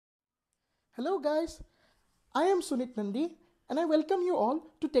Hello guys, I am Sunit Nandi and I welcome you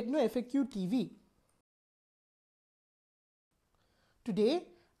all to Techno FAQ TV. Today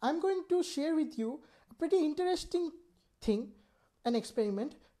I'm going to share with you a pretty interesting thing, an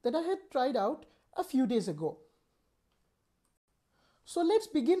experiment that I had tried out a few days ago. So let's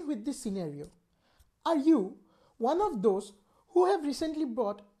begin with this scenario. Are you one of those who have recently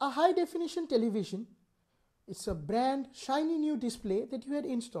bought a high definition television? It's a brand shiny new display that you had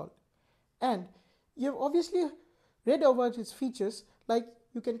installed, and you have obviously read over its features like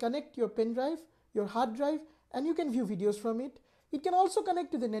you can connect your pen drive, your hard drive, and you can view videos from it. It can also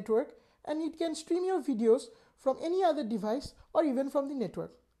connect to the network and it can stream your videos from any other device or even from the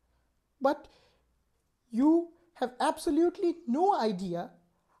network. But you have absolutely no idea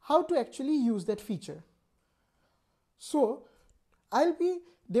how to actually use that feature. So I'll be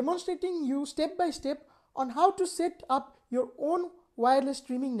demonstrating you step by step on how to set up your own wireless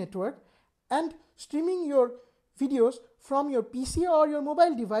streaming network and streaming your videos from your PC or your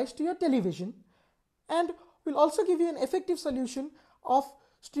mobile device to your television, and we'll also give you an effective solution of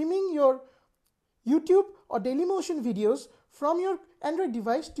streaming your YouTube or Dailymotion videos from your Android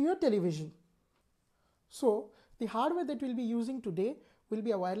device to your television. So the hardware that we'll be using today will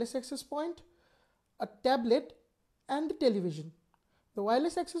be a wireless access point, a tablet, and the television. The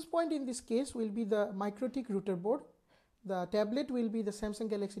wireless access point in this case will be the MikroTik router board. The tablet will be the Samsung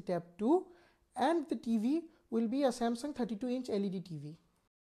Galaxy Tab 2, and the TV will be a Samsung 32-inch LED TV.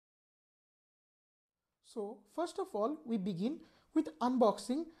 So first of all, we begin with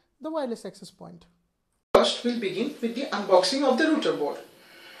unboxing the wireless access point. First, we'll begin with the unboxing of the router board.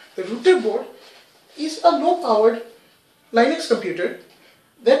 The router board is a low-powered Linux computer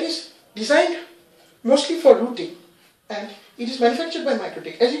that is designed mostly for routing, and it is manufactured by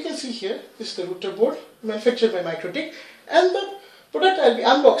MikroTik. As you can see here, this is the router board manufactured by MikroTik, and the product I'll be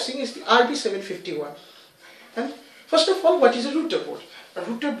unboxing is the RB751. And first of all, what is a router board? A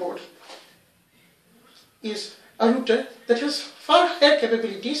router board is a router that has far higher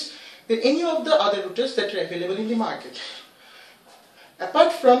capabilities than any of the other routers that are available in the market.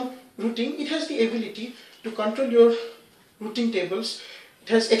 Apart from routing, it has the ability to control your routing tables. It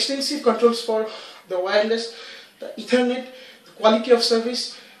has extensive controls for the wireless, the Ethernet, the quality of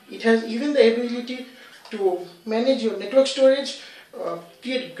service. It has even the ability to manage your network storage,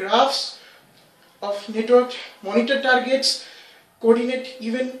 create graphs of network, monitor targets, coordinate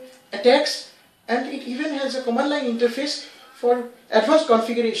even attacks, and it even has a command line interface for advanced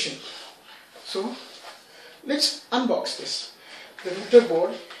configuration. So let's unbox this. The router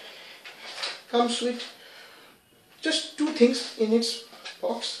board comes with just two things in its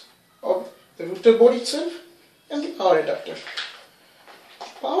box, of the router board itself and the power adapter.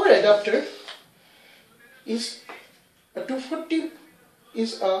 Power adapter is a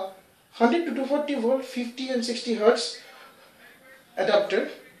 100 to 240 volt 50 and 60 hertz adapter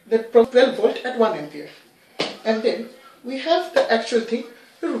that provides 12 volt at 1 ampere. And then we have the actual thing,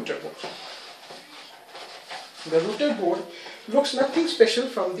 the router board. The router board looks nothing special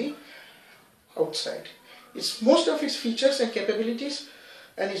from the outside. Most of its features and capabilities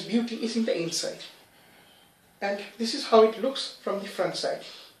and its beauty is in the inside. And this is how it looks from the front side.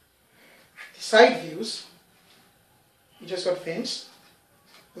 The side views, it has got vents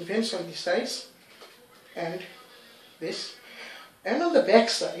on the sides, and this. And on the back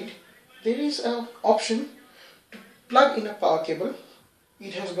side, there is an option to plug in a power cable.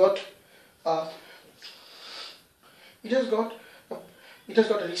 It has got a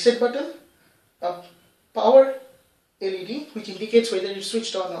reset button, a power LED which indicates whether it's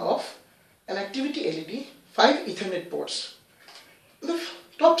switched on or off, an activity LED, 5 Ethernet ports. On the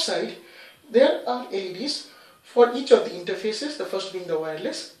top side, there are LEDs for each of the interfaces, the first being the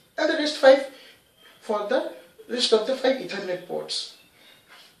wireless, and the rest 5 for the rest of the 5 Ethernet ports.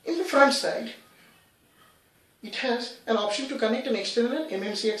 In the front side, it has an option to connect an external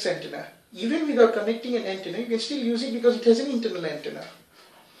MMCX antenna. Even without connecting an antenna, you can still use it because it has an internal antenna.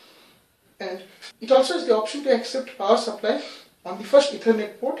 And it also has the option to accept power supply on the first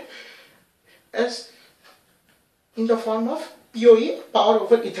Ethernet port as in the form of PoE, power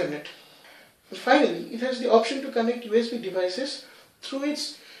over Ethernet. And finally, it has the option to connect USB devices through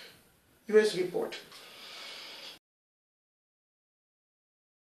its USB port.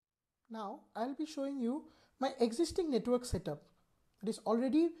 Now I'll be showing you my existing network setup that is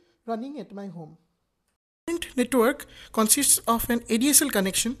already running at my home. The current network consists of an ADSL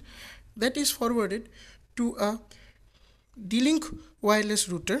connection that is forwarded to a D-Link wireless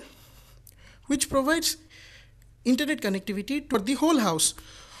router, which provides internet connectivity to the whole house.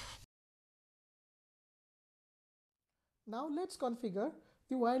 Now let's configure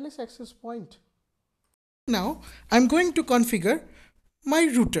the wireless access point. Now I'm going to configure my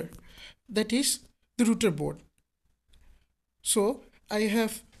router, that is the router board. So I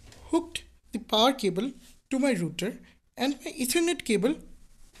have hooked the power cable to my router and my Ethernet cable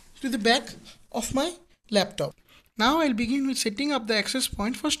to the back of my laptop. Now I'll begin with setting up the access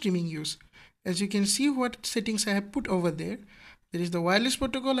point for streaming use. As you can see what settings I have put over there. There is the wireless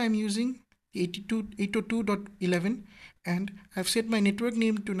protocol I'm using, 802.11, and I've set my network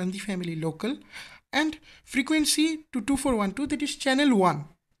name to Nandi Family Local and frequency to 2412, that is channel 1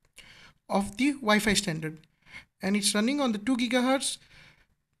 of the Wi-Fi standard, and it's running on the 2 GHz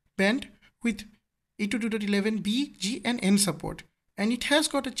band with 802.11b, G and N support, and it has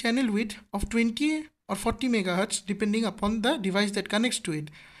got a channel width of 20 or 40 MHz depending upon the device that connects to it.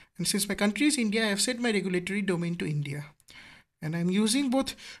 And since my country is India, I have set my regulatory domain to India. And I'm using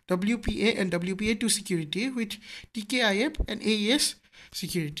both WPA and WPA2 security with TKIF and AES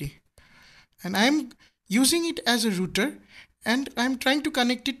security. And I'm using it as a router, and I'm trying to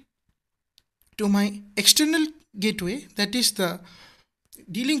connect it to my external gateway, that is the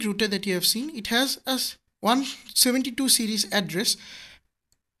D-Link router that you have seen. It has a 172 series address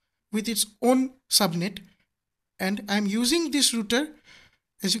with its own subnet, and I'm using this router.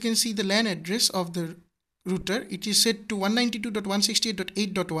 As you can see, the LAN address of the router, it is set to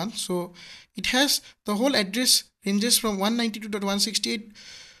 192.168.8.1. so it has the whole address ranges from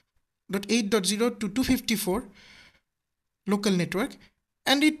 192.168.8.0 to 254 local network,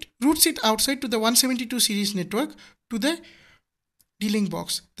 and it routes it outside to the 172 series network to the D-Link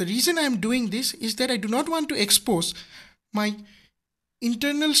box. The reason I am doing this is that I do not want to expose my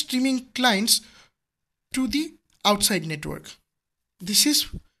internal streaming clients to the outside network. This is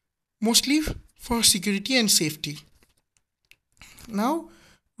mostly for security and safety. Now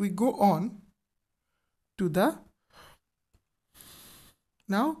we go on to the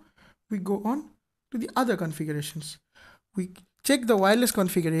other configurations. We check the wireless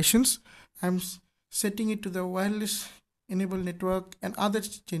configurations. I'm setting it to the wireless enable network and other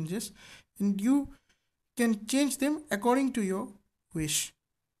changes, and you can change them according to your wish.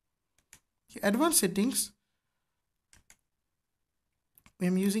 The advanced settings,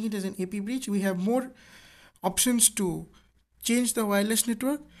 I'm using it as an AP bridge. We have more options to change the wireless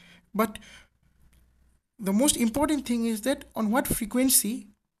network, but the most important thing is that on what frequency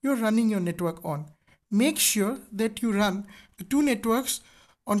you're running your network on. Make sure that you run the two networks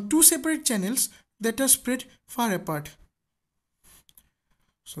on two separate channels that are spread far apart.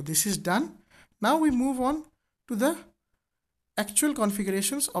 So this is done. Now we move on to the actual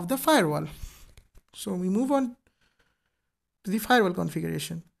configurations of the firewall. So we move on to the firewall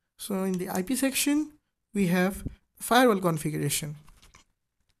configuration. So in the IP section, we have firewall configuration.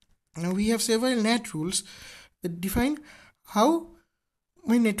 Now we have several NAT rules that define how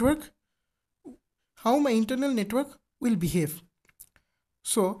my internal network will behave.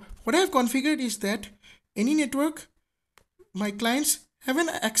 So what I have configured is that any network, my clients have an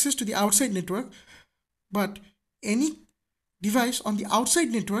access to the outside network, but any device on the outside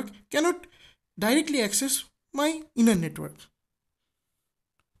network cannot directly access my inner network.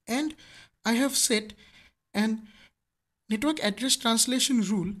 And I have set an network address translation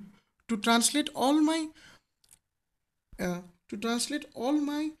rule to translate all my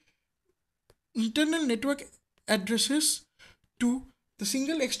internal network addresses to the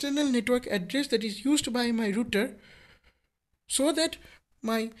single external network address that is used by my router, so that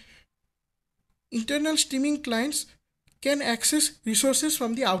my internal streaming clients can access resources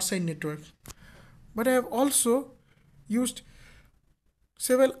from the outside network. But I have also used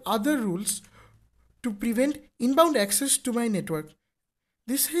several other rules to prevent inbound access to my network.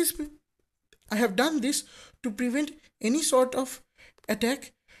 I have done this to prevent any sort of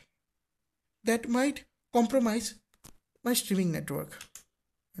attack that might compromise my streaming network.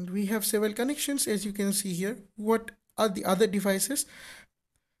 And we have several connections, as you can see here. What are the other devices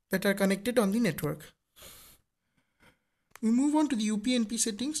that are connected on the network? We move on to the UPnP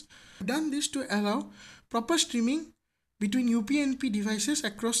settings. I've done this to allow proper streaming between UPnP devices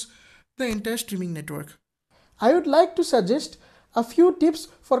across the entire streaming network. I would like to suggest a few tips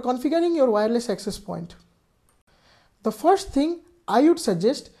for configuring your wireless access point. The first thing I would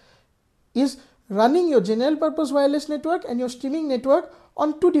suggest is running your general purpose wireless network and your streaming network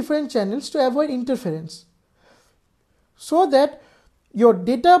on two different channels to avoid interference, so that your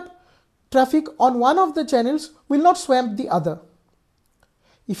data traffic on one of the channels will not swamp the other.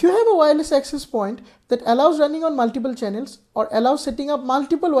 If you have a wireless access point that allows running on multiple channels or allows setting up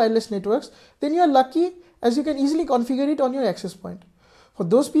multiple wireless networks, then you are lucky, as you can easily configure it on your access point. For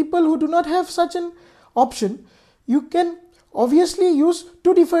those people who do not have such an option, you can obviously use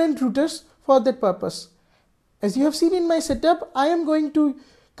two different routers for that purpose. As you have seen in my setup, I am going to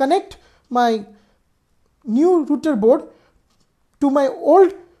connect my new router board to my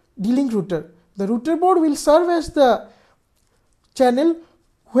old D-Link router. The router board will serve as the channel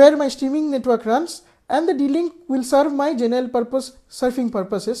where my streaming network runs, and the D-Link will serve my general purpose surfing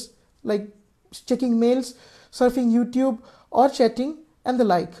purposes like checking mails, surfing YouTube, or chatting and the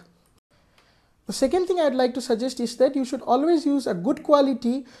like. The second thing I would like to suggest is that you should always use a good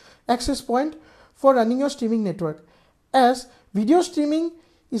quality access point for running your streaming network, as video streaming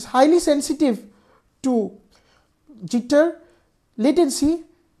is highly sensitive to jitter, latency,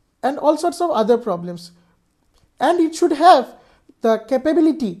 and all sorts of other problems. And it should have the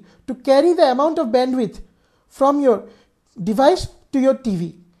capability to carry the amount of bandwidth from your device to your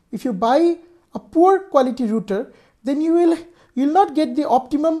TV. If you buy a poor quality router, then you will not get the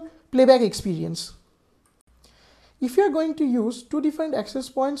optimum playback experience. If you are going to use two different access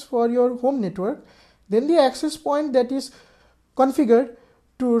points for your home network, then the access point that is configured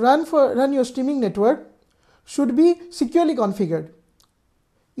to run your streaming network should be securely configured.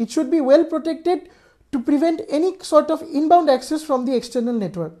 It should be well protected to prevent any sort of inbound access from the external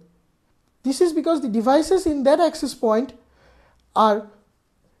network. This is because the devices in that access point are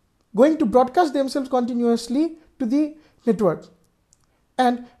going to broadcast themselves continuously to the network,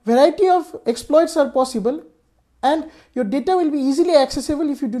 and variety of exploits are possible, and your data will be easily accessible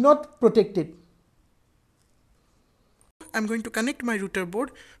if you do not protect it. I'm going to connect my router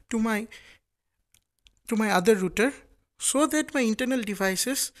board to my other router so that my internal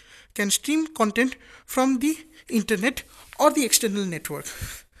devices can stream content from the internet or the external network.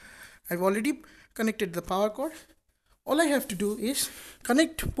 I've already connected the power cord. All I have to do is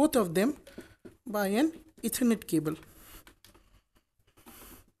connect both of them by an Ethernet cable.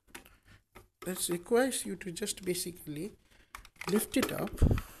 That requires you to just basically lift it up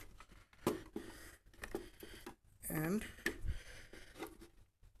and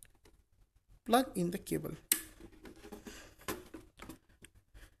plug in the cable,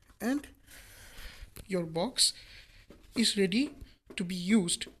 and your box is ready to be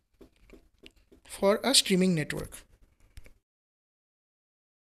used for a streaming network.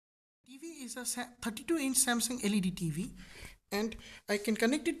 TV is a 32-inch Samsung LED TV, and I can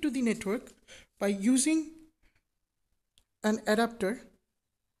connect it to the network by using an adapter.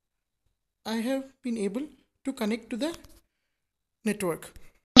 I have been able to connect to the network.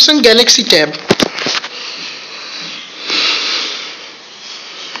 Samsung Galaxy Tab.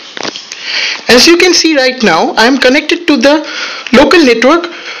 As you can see right now, I am connected to the local network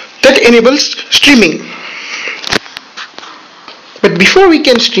that enables streaming. But before we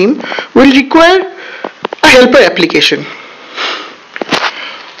can stream, we'll require a helper application.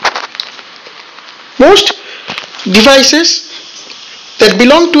 Most devices that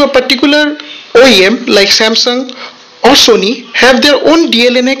belong to a particular OEM like Samsung or Sony have their own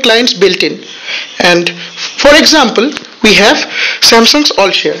DLNA clients built in. And for example, we have Samsung's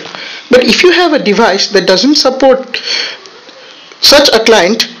AllShare. But if you have a device that doesn't support such a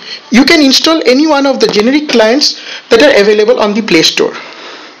client, you can install any one of the generic clients that are available on the Play Store.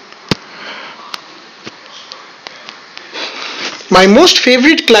 My most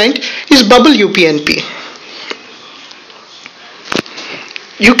favorite client is Bubble UPnP.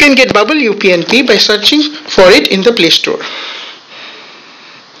 You can get Bubble UPnP by searching for it in the Play Store.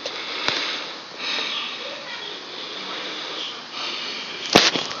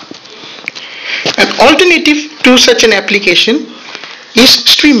 An alternative to such an application is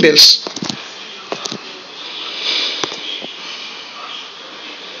Streambells.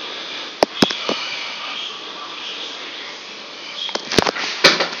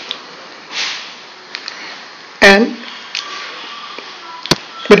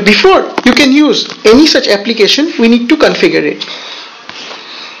 But before you can use any such application, we need to configure it.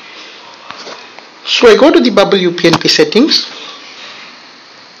 So I go to the Bubble UPnP settings,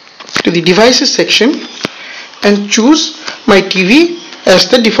 to the devices section, and choose my TV as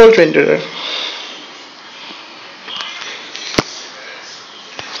the default renderer.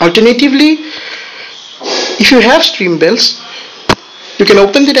 Alternatively, if you have Streambells, you can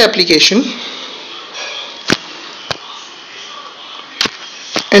open that application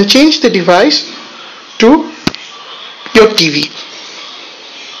and change the device to your TV.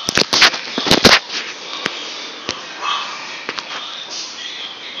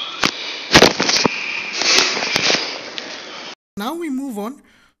 Now we move on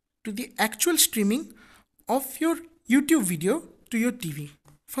to the actual streaming of your YouTube video to your TV.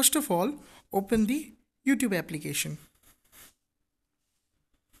 First of all, open the YouTube application.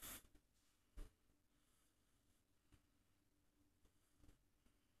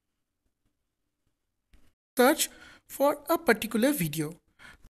 search for a particular video.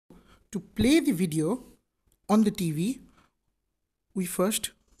 To play the video on the TV, we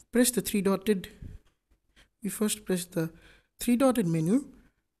first press the three dotted menu,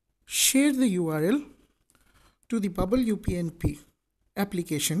 share the URL to the Bubble UPnP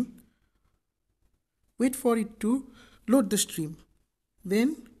application, wait for it to load the stream.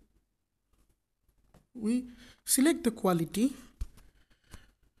 Then we select the quality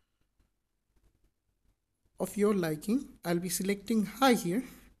of your liking. I'll be selecting high here,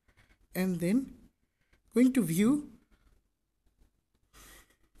 and then going to view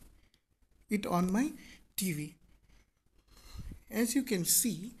it on my TV. As you can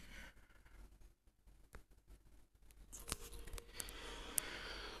see,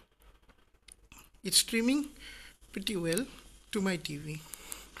 it's streaming pretty well to my TV.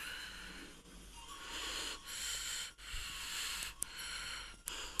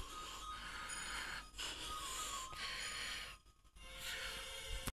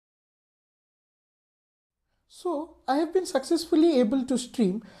 So, I have been successfully able to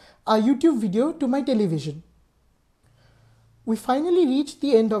stream a YouTube video to my television. We finally reached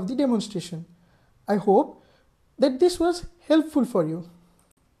the end of the demonstration. I hope that this was helpful for you.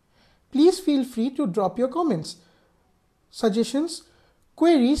 Please feel free to drop your comments. Suggestions,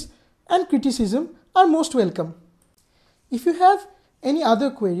 queries, and criticism are most welcome. If you have any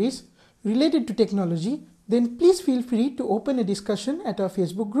other queries related to technology, then please feel free to open a discussion at our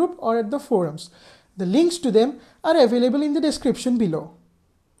Facebook group or at the forums. The links to them are available in the description below.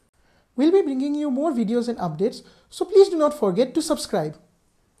 We'll be bringing you more videos and updates, so please do not forget to subscribe.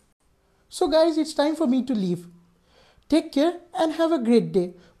 So guys, it's time for me to leave. Take care and have a great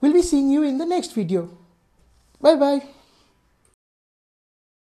day. We'll be seeing you in the next video. Bye bye.